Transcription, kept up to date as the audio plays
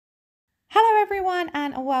Hello everyone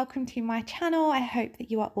and welcome to my channel. I hope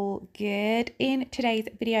that you are all good. In today's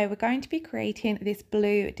video we're going to be creating this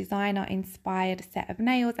blue designer inspired set of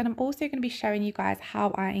nails, and I'm also going to be showing you guys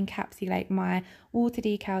how I encapsulate my water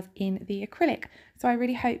decals in the acrylic. So I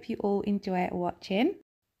really hope you all enjoy watching.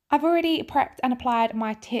 I've already prepped and applied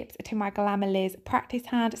my tips to my Glamour Liz practice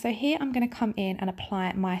hand. So here I'm going to come in and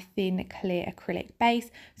apply my thin clear acrylic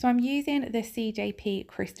base. So I'm using the CJP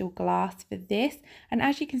Crystal glass for this. And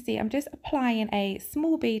as you can see, I'm just applying a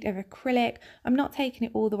small bead of acrylic. I'm not taking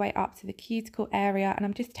it all the way up to the cuticle area, and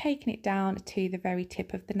I'm just taking it down to the very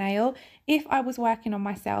tip of the nail. If I was working on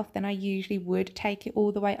myself, then I usually would take it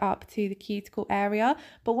all the way up to the cuticle area.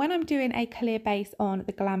 But when I'm doing a clear base on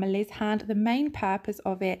the Glamour Liz hand, the main purpose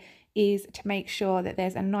of it is to make sure that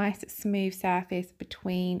there's a nice smooth surface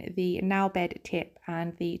between the nail bed tip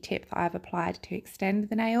and the tip that I've applied to extend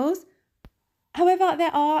the nails. However,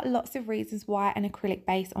 there are lots of reasons why an acrylic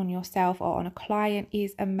base on yourself or on a client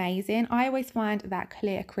is amazing. I always find that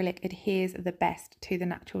clear acrylic adheres the best to the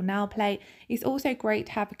natural nail plate. It's also great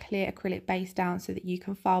to have a clear acrylic base down so that you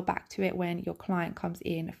can file back to it when your client comes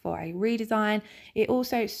in for a redesign. It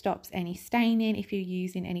also stops any staining if you're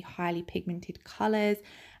using any highly pigmented colours.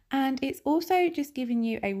 And it's also just giving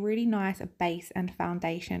you a really nice base and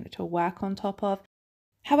foundation to work on top of.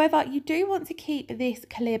 However, you do want to keep this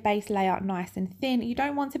clear base layer nice and thin. You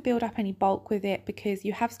don't want to build up any bulk with it because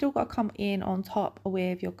you have still got to come in on top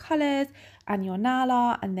with your colours and your nail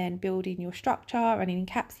art and then building your structure and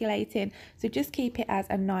encapsulating. So just keep it as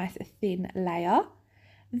a nice thin layer.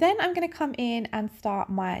 Then I'm going to come in and start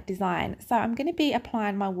my design. So I'm going to be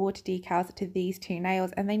applying my water decals to these two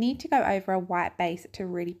nails, and they need to go over a white base to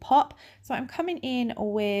really pop. So I'm coming in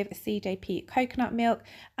with CJP coconut milk,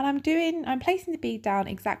 and I'm placing the bead down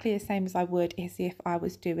exactly the same as I would as if I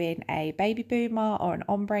was doing a baby boomer or an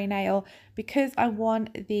ombre nail, because I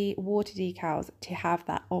want the water decals to have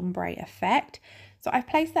that ombre effect. So I've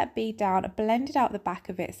placed that bead down, blended out the back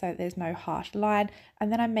of it so there's no harsh line,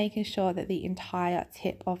 and then I'm making sure that the entire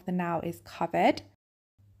tip of the nail is covered.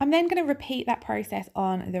 I'm then going to repeat that process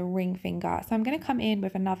on the ring finger. So I'm going to come in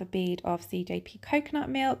with another bead of CJP coconut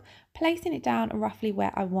milk, placing it down roughly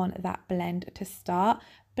where I want that blend to start,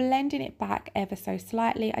 blending it back ever so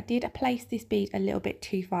slightly. I did place this bead a little bit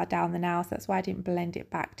too far down the nail, so that's why I didn't blend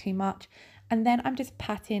it back too much. And then I'm just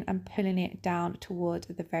patting and pulling it down towards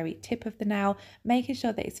the very tip of the nail, making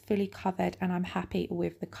sure that it's fully covered and I'm happy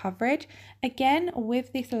with the coverage. Again,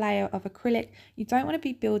 with this layer of acrylic, you don't want to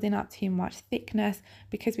be building up too much thickness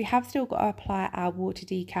because we have still got to apply our water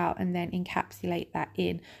decal and then encapsulate that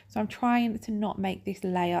in. So I'm trying to not make this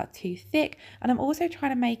layer too thick, and I'm also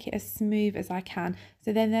trying to make it as smooth as I can.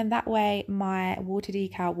 So then that way my water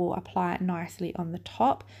decal will apply nicely on the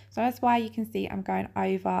top. So that's why you can see I'm going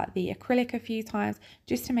over the acrylic a few times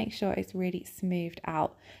just to make sure it's really smoothed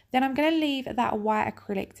out. Then I'm going to leave that white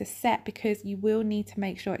acrylic to set because you will need to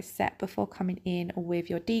make sure it's set before coming in with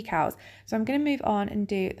your decals. So I'm going to move on and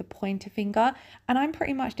do the pointer finger, and I'm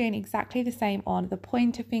pretty much doing exactly the same on the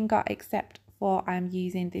pointer finger, except I'm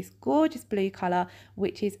using this gorgeous blue colour,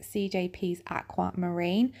 which is CJP's Aqua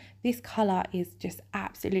Marine. This colour is just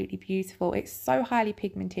absolutely beautiful. It's so highly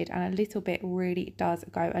pigmented, and a little bit really does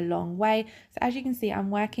go a long way. So as you can see,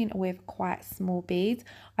 I'm working with quite small beads.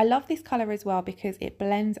 I love this colour as well because it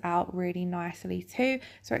blends out really nicely too.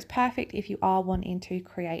 So it's perfect if you are wanting to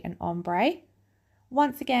create an ombre.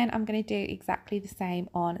 Once again, I'm going to do exactly the same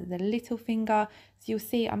on the little finger. So you'll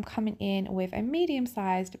see I'm coming in with a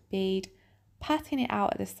medium-sized bead, patting it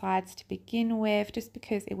out at the sides to begin with. Just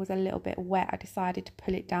because it was a little bit wet, I decided to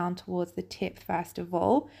pull it down towards the tip first of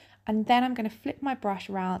all, and then I'm going to flip my brush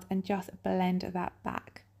around and just blend that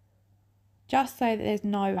back, just so that there's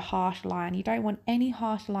no harsh line. You don't want any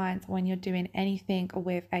harsh lines when you're doing anything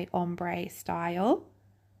with a ombre style.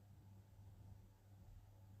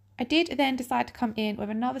 I did then decide to come in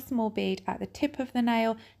with another small bead at the tip of the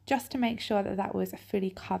nail just to make sure that that was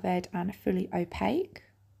fully covered and fully opaque.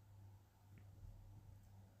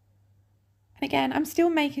 Again, I'm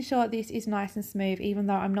still making sure this is nice and smooth, even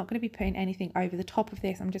though I'm not going to be putting anything over the top of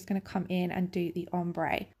this. I'm just going to come in and do the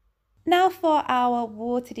ombre. Now for our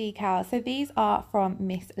water decals. So these are from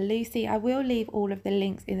Miss Lucy. I will leave all of the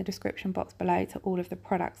links in the description box below to all of the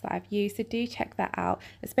products that I've used, so do check that out,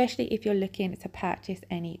 especially if you're looking to purchase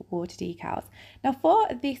any water decals. Now for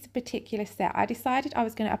this particular set, I decided I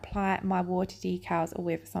was going to apply my water decals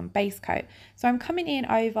with some base coat. So I'm coming in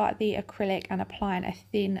over the acrylic and applying a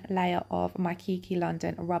thin layer of my Kiki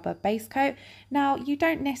London rubber base coat. Now you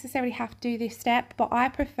don't necessarily have to do this step, but I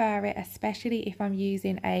prefer it, especially if I'm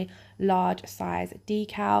using a large size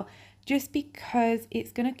decal, just because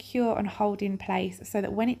it's going to cure and hold in place, so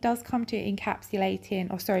that when it does come to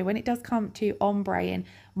encapsulating, or sorry, when it does come to ombreing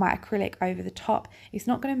my acrylic over the top, it's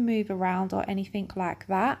not going to move around or anything like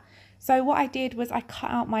that. So what I did was I cut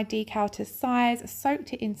out my decal to size,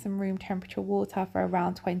 soaked it in some room temperature water for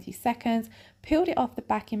around 20 seconds, peeled it off the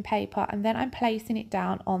backing paper, and then I'm placing it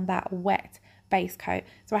down on that wet base coat.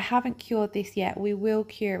 So I haven't cured this yet. We will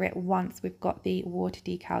cure it once we've got the water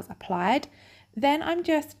decals applied. Then I'm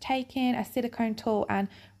just taking a silicone tool and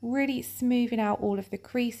really smoothing out all of the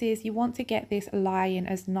creases. You want to get this lying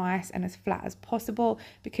as nice and as flat as possible,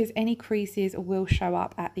 because any creases will show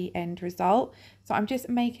up at the end result. So I'm just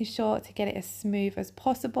making sure to get it as smooth as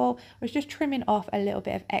possible. I was just trimming off a little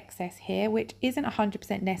bit of excess here, which isn't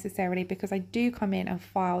 100% necessarily, because I do come in and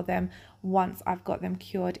file them once I've got them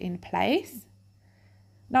cured in place.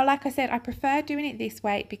 Now, like I said, I prefer doing it this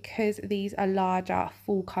way because these are larger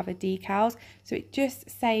full cover decals, so it just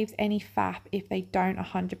saves any faff if they don't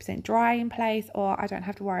 100% dry in place, or I don't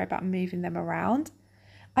have to worry about moving them around.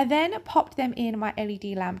 I then popped them in my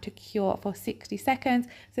LED lamp to cure for 60 seconds.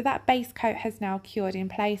 So that base coat has now cured in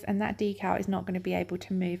place, and that decal is not going to be able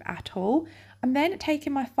to move at all. I'm then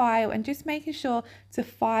taking my file and just making sure to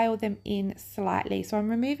file them in slightly. So I'm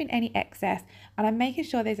removing any excess, and I'm making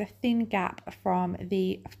sure there's a thin gap from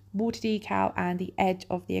the water decal and the edge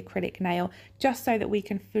of the acrylic nail, just so that we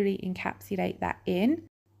can fully encapsulate that in.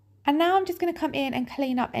 And now I'm just going to come in and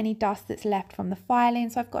clean up any dust that's left from the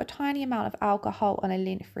filing. So I've got a tiny amount of alcohol on a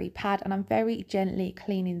lint-free pad, and I'm very gently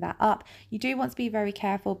cleaning that up. You do want to be very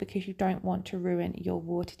careful because you don't want to ruin your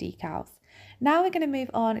water decals. Now we're going to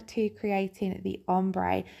move on to creating the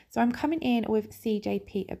ombre. So I'm coming in with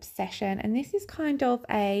CJP Obsession, and this is kind of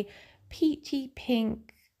a peachy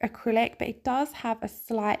pink acrylic, but it does have a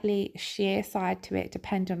slightly sheer side to it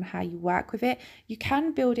depending on how you work with it. You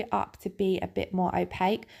can build it up to be a bit more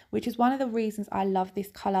opaque, which is one of the reasons I love this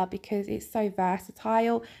color, because it's so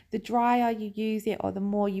versatile. The drier you use it, or the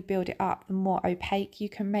more you build it up, the more opaque you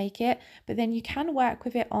can make it. But then you can work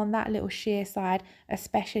with it on that little sheer side,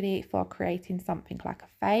 especially for creating something like a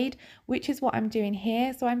fade, which is what I'm doing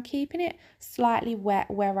here. So I'm keeping it slightly wet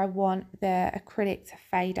where I want the acrylic to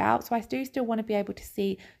fade out. So I do still want to be able to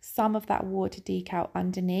see some of that water decal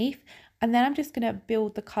underneath, and then I'm just going to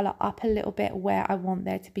build the color up a little bit where I want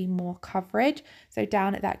there to be more coverage, so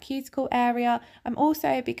down at that cuticle area. I'm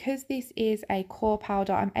also, because this is a core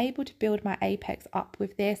powder, I'm able to build my apex up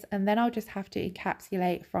with this, and then I'll just have to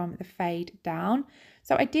encapsulate from the fade down.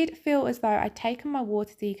 So I did feel as though I'd taken my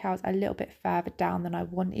water decals a little bit further down than I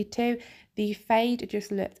wanted to. The fade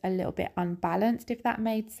just looked a little bit unbalanced, if that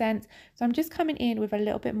made sense. So I'm just coming in with a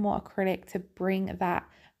little bit more acrylic to bring that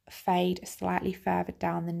fade slightly further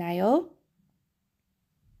down the nail.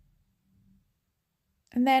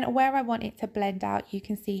 And then where I want it to blend out, you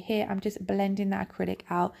can see here, I'm just blending that acrylic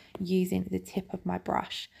out using the tip of my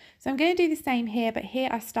brush. So I'm going to do the same here, but here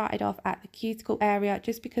I started off at the cuticle area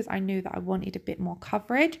just because I knew that I wanted a bit more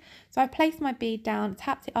coverage. So I placed my bead down,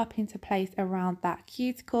 tapped it up into place around that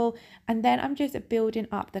cuticle, and then I'm just building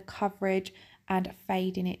up the coverage and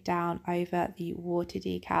fading it down over the water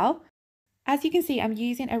decal. As you can see, I'm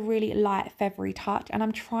using a really light feathery touch, and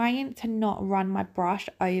I'm trying to not run my brush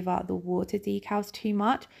over the water decals too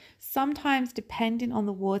much. Sometimes, depending on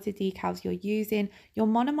the water decals you're using, your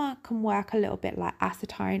monomer can work a little bit like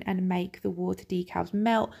acetone and make the water decals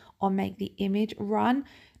melt or make the image run.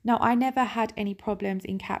 Now, I never had any problems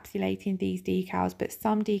encapsulating these decals, but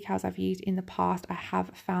some decals I've used in the past, I have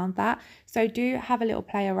found that. So do have a little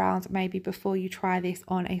play around maybe before you try this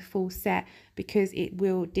on a full set, because it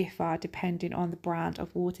will differ depending on the brand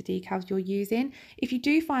of water decals you're using. If you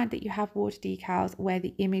do find that you have water decals where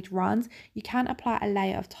the image runs, you can apply a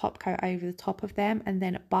layer of top coat over the top of them and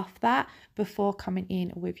then buff that before coming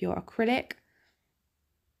in with your acrylic.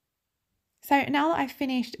 So now that I've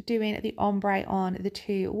finished doing the ombre on the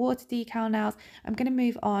two water decal nails, I'm going to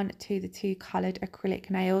move on to the two coloured acrylic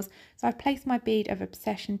nails. So I've placed my bead of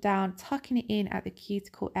Obsession down, tucking it in at the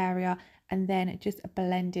cuticle area, and then just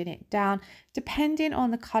blending it down. Depending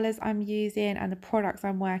on the colours I'm using and the products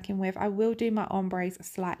I'm working with, I will do my ombres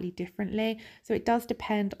slightly differently. So it does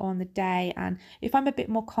depend on the day, and if I'm a bit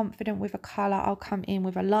more confident with a colour, I'll come in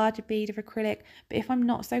with a larger bead of acrylic. But if I'm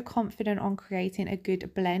not so confident on creating a good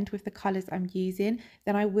blend with the colours I'm using,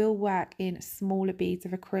 then I will work in smaller beads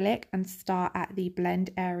of acrylic and start at the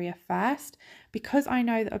blend area first. Because I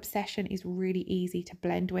know that Obsession is really easy to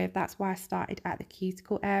blend with, that's why I started at the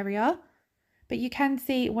cuticle area. But you can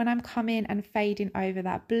see when I'm coming and fading over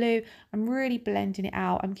that blue, I'm really blending it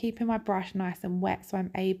out. I'm keeping my brush nice and wet so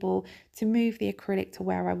I'm able to move the acrylic to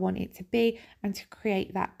where I want it to be and to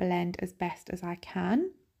create that blend as best as I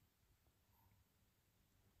can.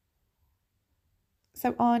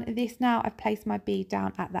 So on this now, I've placed my bead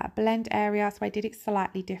down at that blend area. So I did it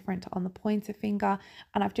slightly different on the pointer finger,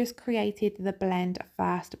 and I've just created the blend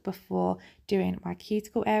first before doing my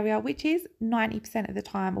cuticle area, which is 90% of the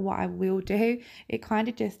time what I will do. It kind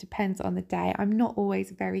of just depends on the day. I'm not always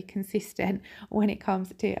very consistent when it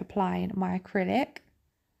comes to applying my acrylic.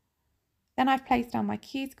 Then I've placed down my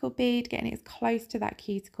cuticle bead, getting it as close to that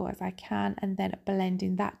cuticle as I can, and then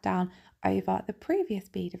blending that down over the previous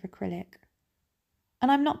bead of acrylic.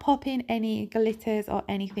 And I'm not popping any glitters or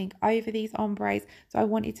anything over these ombres, so I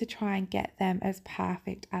wanted to try and get them as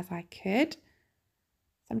perfect as I could.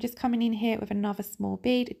 So I'm just coming in here with another small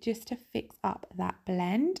bead just to fix up that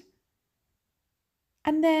blend.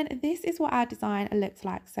 And then this is what our design looks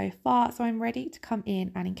like so far. So I'm ready to come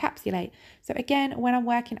in and encapsulate. So again, when I'm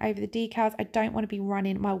working over the decals, I don't want to be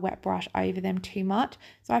running my wet brush over them too much.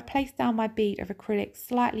 So I've placed down my bead of acrylic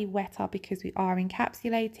slightly wetter because we are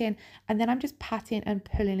encapsulating. And then I'm just patting and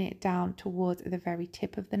pulling it down towards the very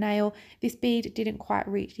tip of the nail. This bead didn't quite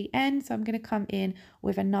reach the end, so I'm going to come in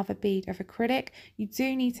with another bead of acrylic. You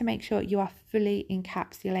do need to make sure you are fully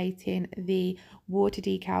encapsulating the water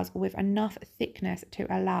decals with enough thickness to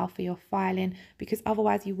allow for your filing, because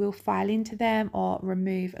otherwise you will file into them or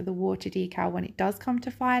remove the water decal when it does come to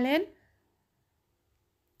filing.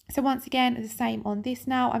 So once again, the same on this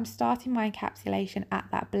now. I'm starting my encapsulation at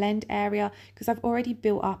that blend area because I've already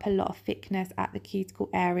built up a lot of thickness at the cuticle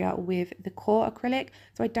area with the core acrylic,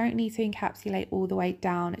 so I don't need to encapsulate all the way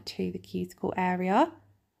down to the cuticle area.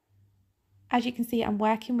 As you can see, I'm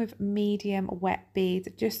working with medium wet beads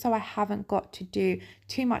just so I haven't got to do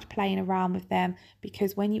too much playing around with them,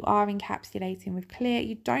 because when you are encapsulating with clear,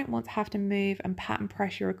 you don't want to have to move and pat and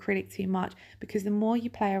press your acrylic too much, because the more you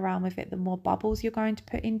play around with it, the more bubbles you're going to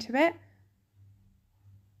put into it.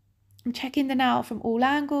 I'm checking the nail from all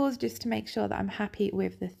angles just to make sure that I'm happy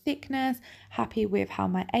with the thickness, happy with how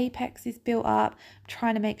my apex is built up. I'm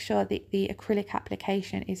trying to make sure that the acrylic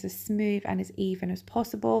application is as smooth and as even as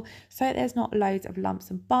possible, so there's not loads of lumps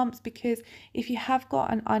and bumps, because if you have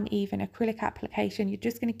got an uneven acrylic application, you're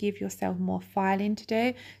just going to give yourself more filing to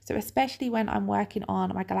do. So especially when I'm working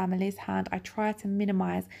on my Glamour Liz hand, I try to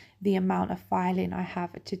minimize the amount of filing I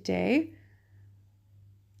have to do.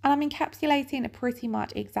 And I'm encapsulating pretty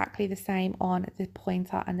much exactly the same on the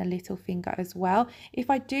pointer and the little finger as well. If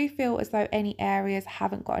I do feel as though any areas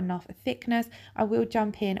haven't got enough thickness, I will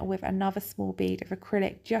jump in with another small bead of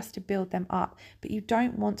acrylic just to build them up. But you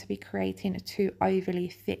don't want to be creating too overly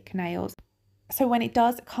thick nails. So when it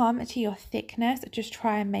does come to your thickness, just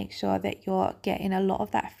try and make sure that you're getting a lot of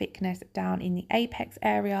that thickness down in the apex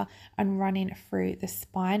area and running through the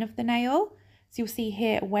spine of the nail. So you'll see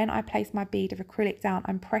here, when I place my bead of acrylic down,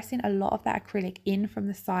 I'm pressing a lot of that acrylic in from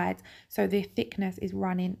the sides, so the thickness is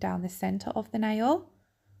running down the center of the nail.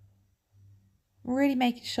 Really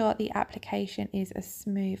making sure the application is as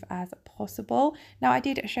smooth as possible. Now, I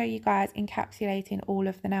did show you guys encapsulating all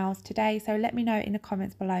of the nails today, so let me know in the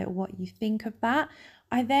comments below what you think of that.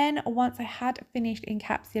 I then, once I had finished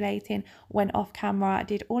encapsulating, went off camera,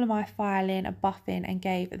 did all of my filing, buffing, and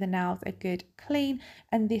gave the nails a good clean,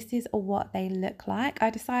 and this is what they look like. I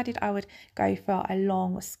decided I would go for a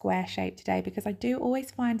long square shape today because I do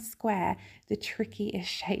always find square the trickiest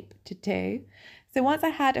shape to do. So once I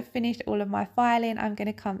had finished all of my filing, I'm going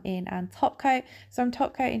to come in and top coat. So I'm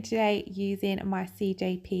top coating today using my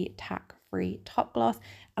CJP Tack free top gloss,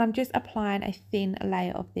 and I'm just applying a thin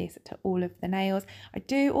layer of this to all of the nails. I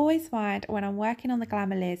do always find when I'm working on the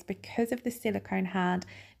Glamour Liz, because of the silicone hand,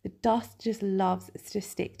 the dust just loves to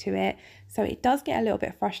stick to it, so it does get a little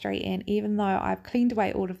bit frustrating, even though I've cleaned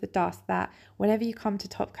away all of the dust, that whenever you come to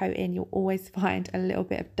top coat in, you'll always find a little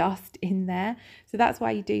bit of dust in there. So that's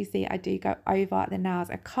why you do see I do go over the nails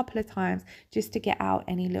a couple of times just to get out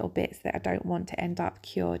any little bits that I don't want to end up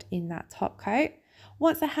cured in that top coat.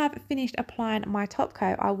 Once I have finished applying my top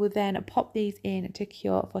coat, I will then pop these in to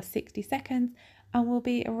cure for 60 seconds and we'll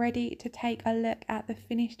be ready to take a look at the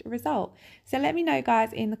finished result. So let me know,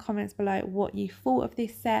 guys, in the comments below what you thought of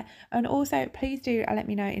this set, and also please do let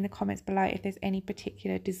me know in the comments below if there's any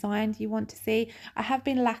particular designs you want to see. I have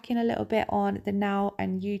been lacking a little bit on the nail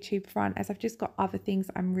and YouTube front, as I've just got other things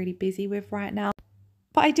I'm really busy with right now.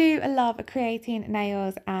 But I do love creating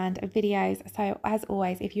nails and videos, so as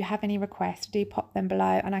always, if you have any requests, do pop them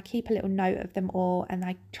below, and I keep a little note of them all and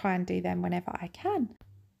I try and do them whenever I can.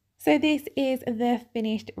 So this is the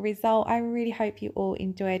finished result. I really hope you all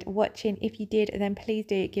enjoyed watching. If you did, then please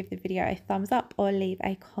do give the video a thumbs up or leave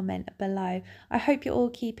a comment below. I hope you're all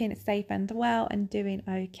keeping safe and well and doing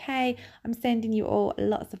okay. I'm sending you all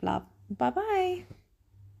lots of love. Bye bye.